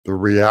The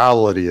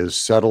reality is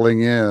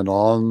settling in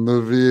on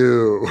The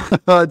View.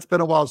 It's been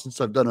a while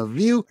since I've done a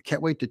View. I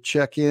can't wait to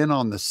check in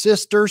on the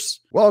sisters.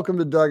 Welcome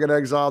to Doug in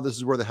Exile. This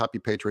is where the happy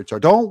patriots are.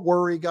 Don't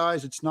worry,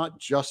 guys. It's not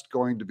just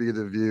going to be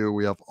The View.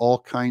 We have all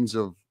kinds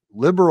of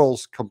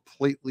liberals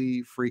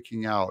completely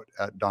freaking out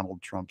at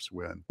Donald Trump's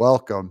win.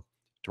 Welcome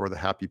to where the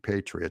happy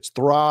patriots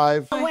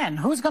thrive. Win?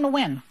 Who's going to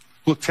win?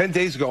 Look, 10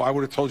 days ago, I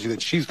would have told you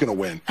that she's going to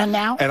win. And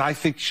now? And I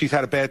think she's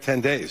had a bad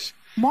 10 days.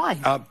 Why?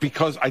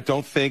 Because I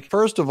don't think...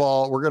 First of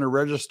all, we're going to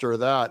register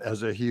that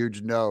as a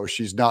huge no.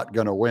 She's not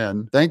going to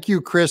win. Thank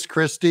you, Chris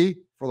Christie,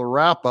 for the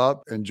wrap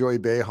up. And Joy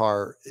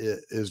Behar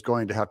is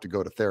going to have to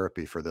go to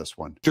therapy for this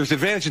one. There's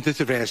advantage and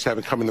disadvantage to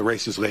having come in the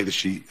race as late as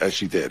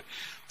she did.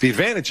 The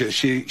advantage is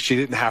she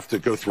didn't have to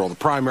go through all the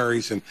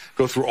primaries and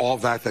go through all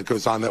that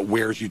goes on that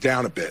wears you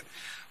down a bit.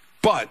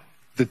 But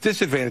the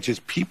disadvantage is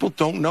people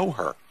don't know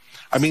her.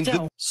 I mean,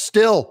 they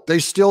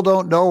still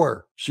don't know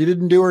her. She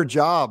didn't do her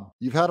job.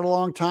 You've had it a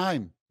long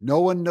time.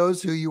 No one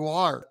knows who you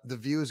are. The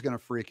View is going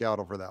to freak out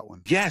over that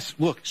one. Yes,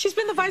 look. She's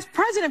been the vice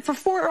president for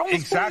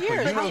almost 4 years.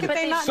 You know, How could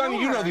they not know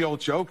her? You know the old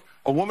joke.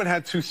 A woman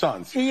had 2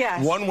 sons.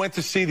 Yes. One went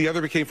to sea, the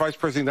other became vice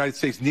president of the United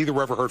States. Neither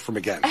were ever heard from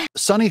again.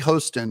 Sonny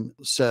Hostin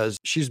says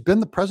she's been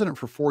the president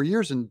for 4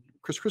 years. And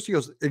Chris Christie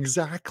goes,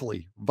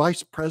 exactly.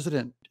 Vice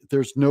president.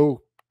 There's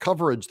no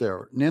coverage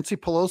there. Nancy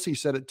Pelosi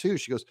said it too.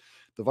 She goes,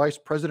 the vice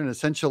president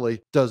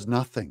essentially does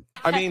nothing.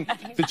 I mean,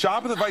 the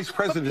job of the vice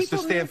president is to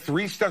stand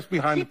 3 steps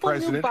behind the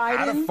president,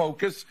 out of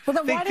focus.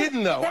 Well, they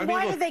didn't know. Then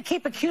why did they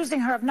keep accusing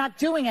her of not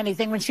doing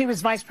anything when she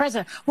was vice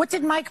president? What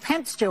did Mike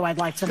Pence do, I'd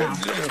like to know?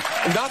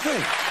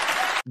 Nothing.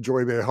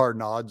 Joy Behar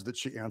nods that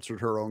she answered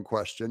her own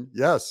question.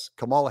 Yes,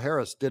 Kamala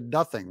Harris did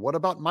nothing. What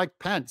about Mike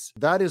Pence?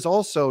 That is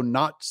also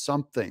not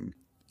something.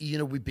 You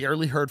know, we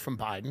barely heard from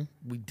Biden.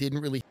 We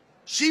didn't really.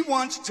 She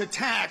wants to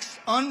tax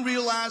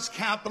unrealized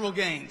capital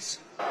gains.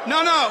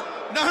 No,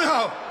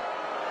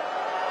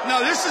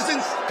 this is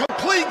in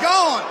complete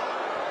gone.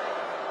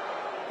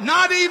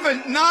 Not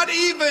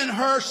even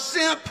her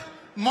simp,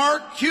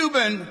 Mark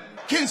Cuban,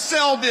 can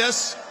sell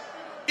this.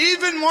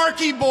 Even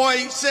Marky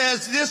Boy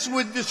says this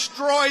would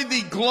destroy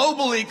the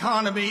global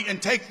economy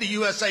and take the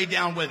USA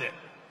down with it.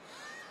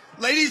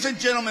 Ladies and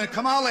gentlemen,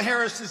 Kamala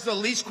Harris is the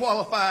least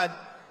qualified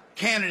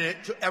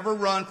candidate to ever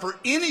run for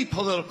any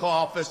political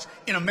office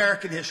in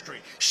American history.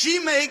 She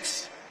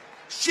makes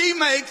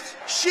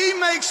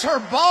her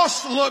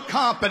boss look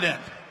competent.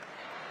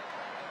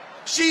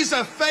 She's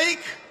a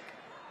fake.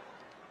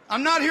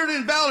 I'm not here to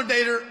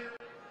invalidate her.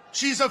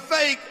 She's a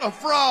fake, a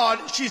fraud.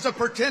 She's a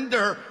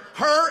pretender.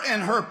 Her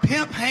and her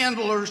pimp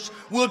handlers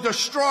will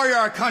destroy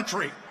our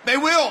country. They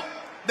will.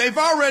 They've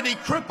already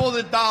crippled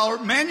the dollar,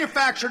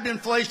 manufactured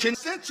inflation,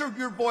 censored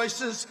your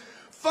voices,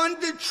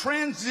 funded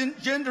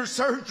transgender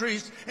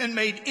surgeries, and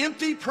made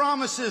empty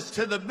promises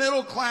to the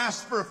middle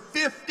class for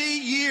 50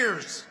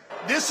 years.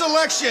 This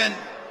election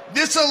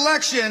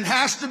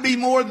has to be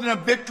more than a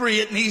victory.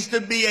 It needs to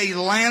be a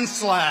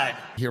landslide.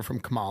 Hear from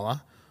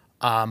Kamala.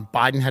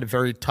 Biden had a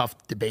very tough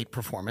debate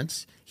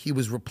performance. He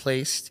was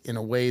replaced in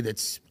a way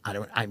that's,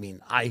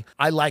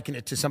 I liken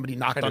it to somebody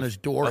knocked on his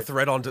door. A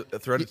threat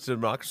to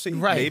democracy?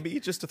 Right. Maybe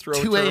just to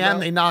throw 2 a.m.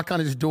 they knock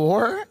on his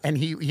door and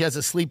he has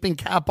a sleeping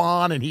cap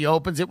on and he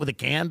opens it with a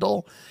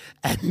candle.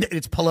 And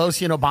it's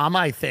Pelosi and Obama,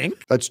 I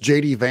think. That's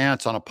J.D.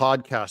 Vance on a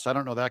podcast. I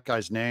don't know that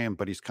guy's name,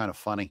 but he's kind of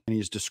funny. And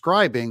he's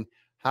describing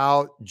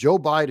how Joe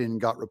Biden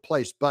got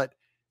replaced. But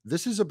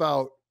this is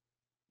about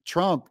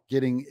Trump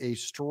getting a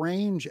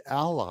strange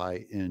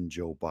ally in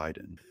Joe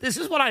Biden. This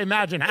is what I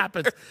imagine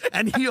happens.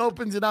 And he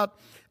opens it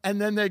up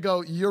and then they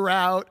go, you're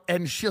out.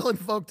 And she'll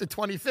invoke the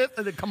 25th.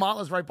 And then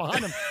Kamala's right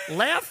behind him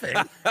laughing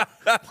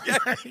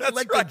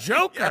like the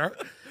Joker.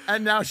 Yeah.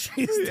 And now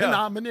she's the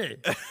nominee.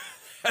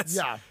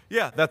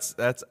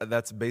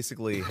 That's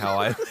basically how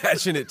I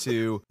imagine it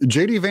too.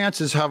 J.D.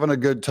 Vance is having a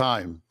good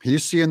time.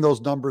 He's seeing those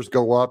numbers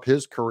go up.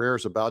 His career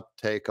is about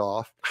to take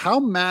off. How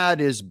mad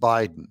is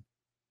Biden?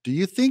 Do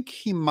you think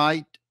he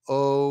might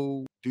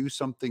do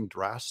something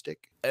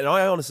drastic? And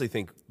I honestly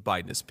think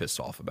Biden is pissed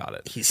off about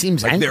it. He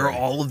seems angry. There are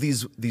all of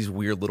these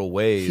weird little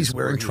ways. He's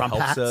wearing Trump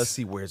hats. Us.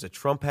 He wears a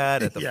Trump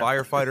hat at the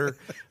firefighter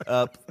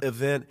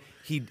event.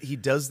 He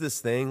does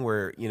this thing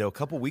where, a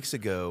couple weeks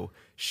ago,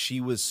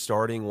 she was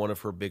starting one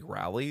of her big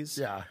rallies.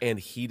 Yeah. And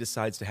he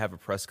decides to have a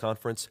press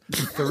conference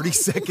 30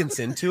 seconds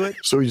into it.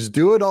 So he's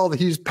doing all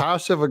these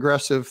passive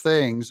aggressive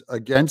things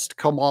against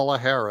Kamala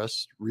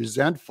Harris,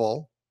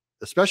 resentful.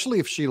 Especially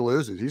if she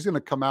loses, he's going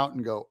to come out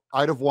and go,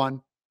 I'd have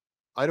won.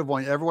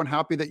 Everyone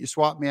happy that you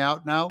swapped me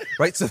out now?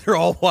 Right. So they're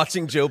all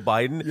watching Joe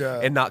Biden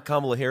and not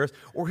Kamala Harris.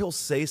 Or he'll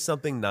say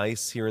something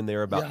nice here and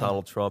there about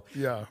Donald Trump.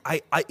 Yeah.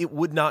 It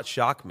would not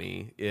shock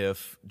me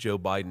if Joe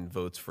Biden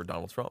votes for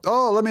Donald Trump.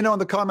 Oh, let me know in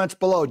the comments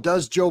below.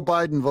 Does Joe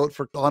Biden vote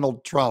for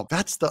Donald Trump?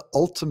 That's the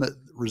ultimate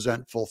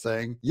resentful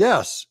thing.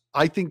 Yes,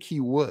 I think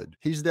he would.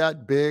 He's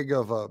that big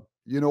of a,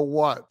 you know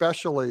what,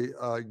 especially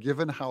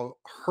given how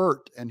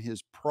hurt and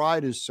his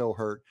pride is so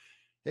hurt.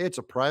 Hey, it's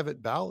a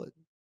private ballot.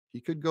 He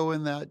could go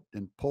in that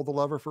and pull the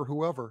lever for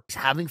whoever. He's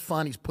having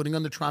fun. He's putting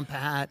on the Trump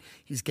hat.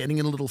 He's getting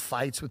in little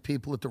fights with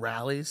people at the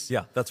rallies.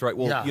 Yeah, that's right.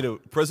 Well, you know,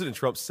 President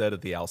Trump said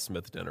at the Al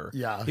Smith dinner,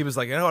 he was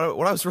like, you know,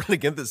 when I was running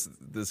against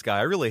this guy,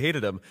 I really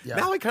hated him.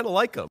 Now I kind of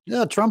like him.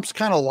 Yeah, Trump's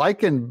kind of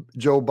liking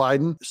Joe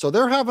Biden. So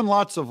they're having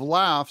lots of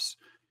laughs.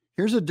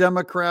 Here's a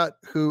Democrat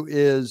who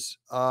is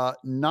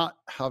not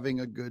having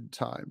a good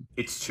time.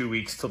 It's 2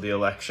 weeks till the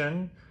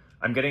election.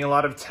 I'm getting a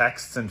lot of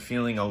texts and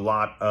feeling a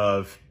lot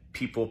of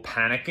people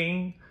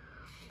panicking.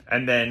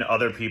 And then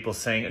other people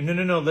saying,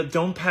 no,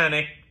 don't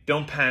panic,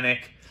 don't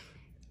panic.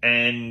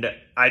 And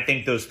I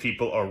think those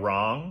people are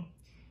wrong.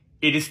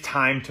 It is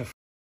time to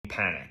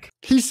panic.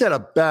 He said a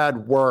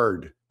bad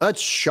word.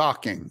 That's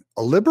shocking.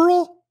 A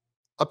liberal?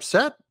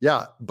 Upset?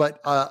 Yeah, but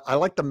I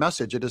like the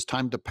message. It is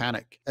time to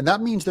panic. And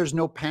that means there's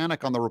no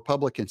panic on the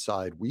Republican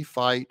side. We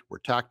fight, we're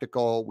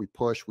tactical, we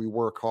push, we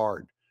work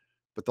hard.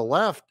 But the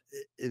left,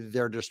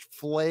 they're just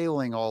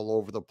flailing all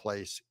over the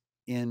place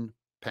in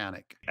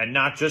panic. And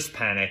not just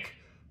panic,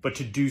 but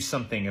to do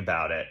something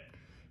about it.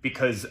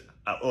 Because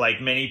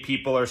like many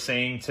people are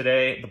saying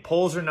today, the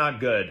polls are not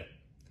good.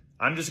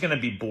 I'm just going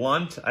to be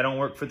blunt. I don't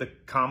work for the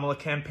Kamala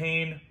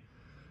campaign.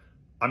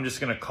 I'm just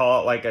going to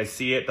call it like I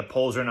see it. The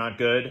polls are not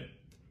good.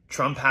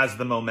 Trump has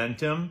the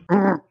momentum.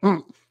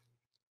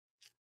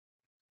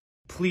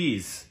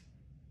 Please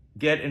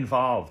get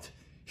involved.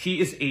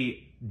 He is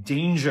a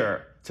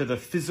danger to the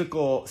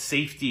physical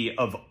safety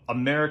of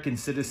American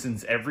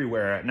citizens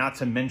everywhere, not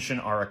to mention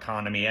our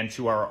economy and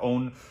to our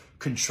own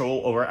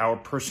control over our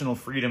personal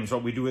freedoms,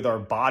 what we do with our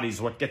bodies,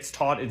 what gets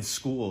taught in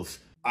schools.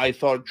 I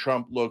thought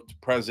Trump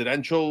looked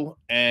presidential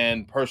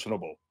and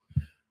personable.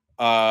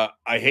 I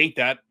hate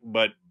that,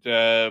 but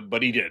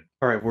he did.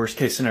 All right, worst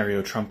case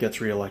scenario, Trump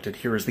gets reelected.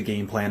 Here is the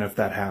game plan if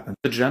that happens.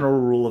 The general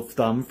rule of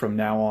thumb from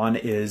now on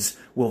is,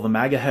 will the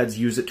MAGA heads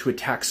use it to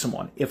attack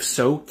someone? If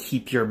so,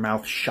 keep your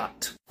mouth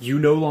shut. You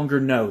no longer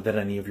know that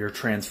any of your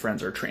trans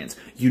friends are trans.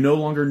 You no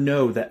longer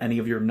know that any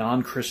of your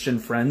non-Christian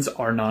friends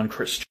are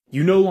non-Christian.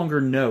 You no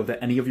longer know that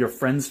any of your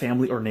friends,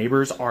 family, or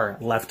neighbors are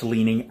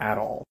left-leaning at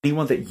all.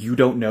 Anyone that you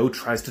don't know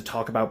tries to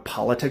talk about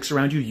politics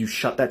around you, you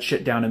shut that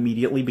shit down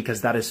immediately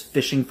because that is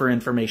fishing for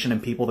information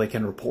and people they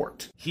can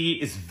report. He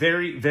is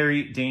very,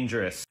 very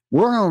dangerous.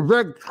 We're in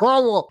big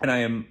trouble.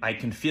 And I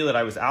can feel it.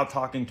 I was out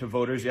talking to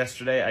voters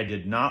yesterday. I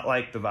did not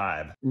like the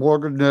vibe.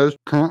 Morgan Ness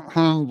can't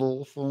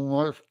handle so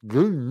much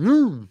good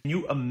news. Can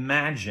you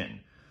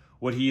imagine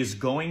what he is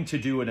going to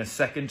do in a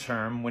second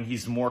term when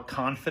he's more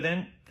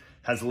confident,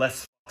 has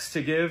less fucks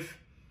to give,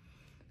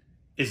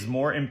 is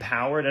more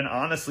empowered, and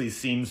honestly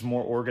seems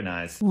more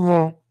organized?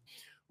 Yeah.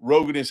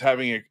 Rogan is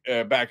having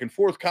a back and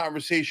forth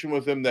conversation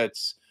with him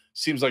that's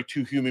seems like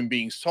two human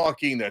beings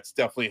talking. That's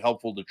definitely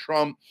helpful to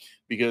Trump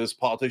because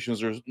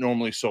politicians are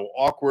normally so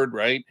awkward,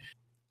 right?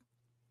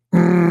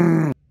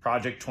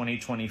 Project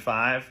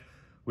 2025,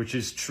 which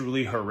is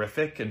truly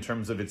horrific in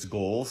terms of its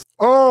goals.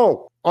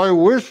 Oh, I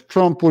wish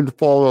Trump would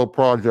follow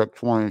Project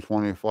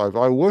 2025.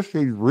 I wish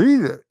he'd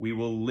read it. We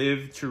will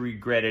live to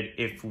regret it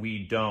if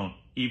we don't.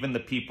 Even the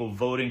people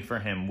voting for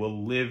him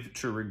will live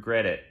to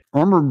regret it.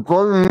 I'm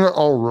regretting it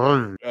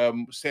already.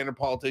 Standard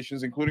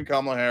politicians, including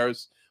Kamala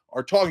Harris,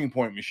 are talking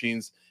point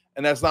machines,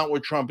 and that's not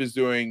what Trump is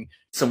doing.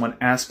 Someone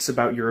asks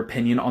about your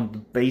opinion on the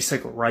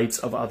basic rights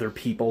of other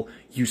people,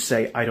 you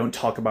say, I don't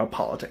talk about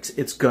politics.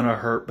 It's gonna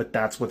hurt, but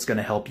that's what's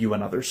gonna help you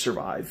and others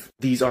survive.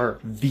 These are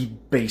the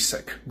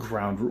basic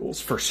ground rules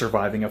for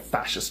surviving a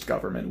fascist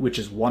government, which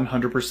is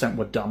 100%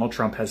 what Donald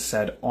Trump has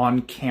said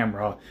on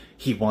camera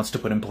he wants to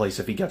put in place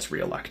if he gets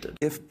reelected.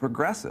 If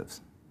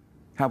progressives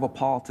have a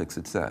politics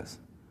that says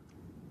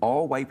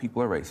all white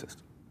people are racist,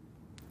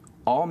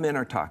 all men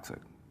are toxic,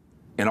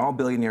 and all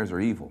billionaires are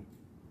evil,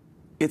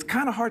 it's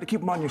kind of hard to keep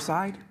them on your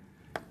side.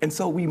 And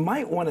so we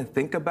might want to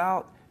think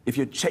about, if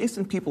you're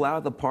chasing people out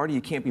of the party,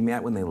 you can't be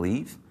mad when they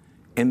leave.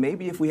 And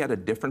maybe if we had a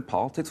different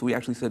politics, we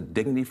actually said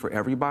dignity for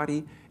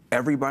everybody,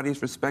 everybody's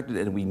respected,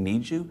 and we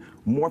need you,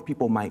 more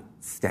people might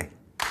stay.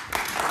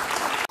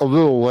 A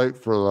little late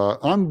for that.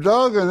 I'm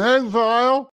Doug in exile.